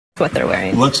what they're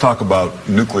wearing. Let's talk about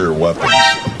nuclear weapons.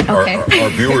 Okay. Our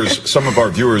viewers, some of our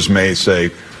viewers may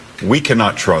say, we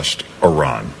cannot trust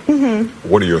Iran.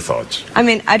 What are your thoughts? I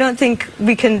mean, I don't think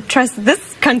we can trust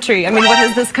this country. I mean, what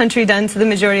has this country done to the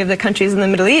majority of the countries in the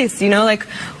Middle East? You know, like,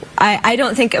 I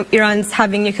don't think Iran's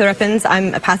having nuclear weapons.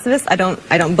 I'm a pacifist. I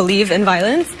don't believe in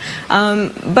violence.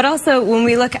 But also, when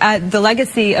we look at the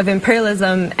legacy of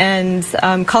imperialism and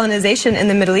colonization in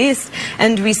the Middle East,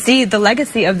 and we see the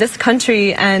legacy of this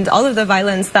country and all of the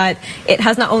violence that it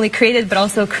has not only created, but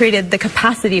also created the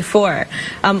capacity for.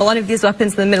 A lot of these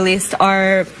weapons in the Middle East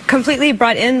are completely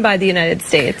brought in by the United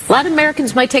States. A lot of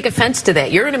Americans might take offense to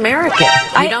that. You're an American.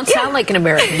 You don't sound like an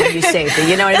American when you say that.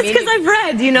 You know what I mean? That's because I've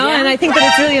read, you know, and I think that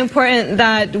it's really important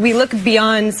that we look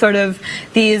beyond sort of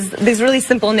these really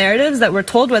simple narratives that we're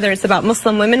told, whether it's about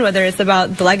Muslim women, whether it's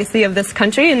about the legacy of this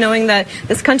country, and knowing that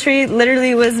this country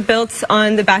literally was built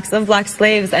on the backs of black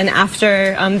slaves, and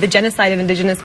after the genocide of indigenous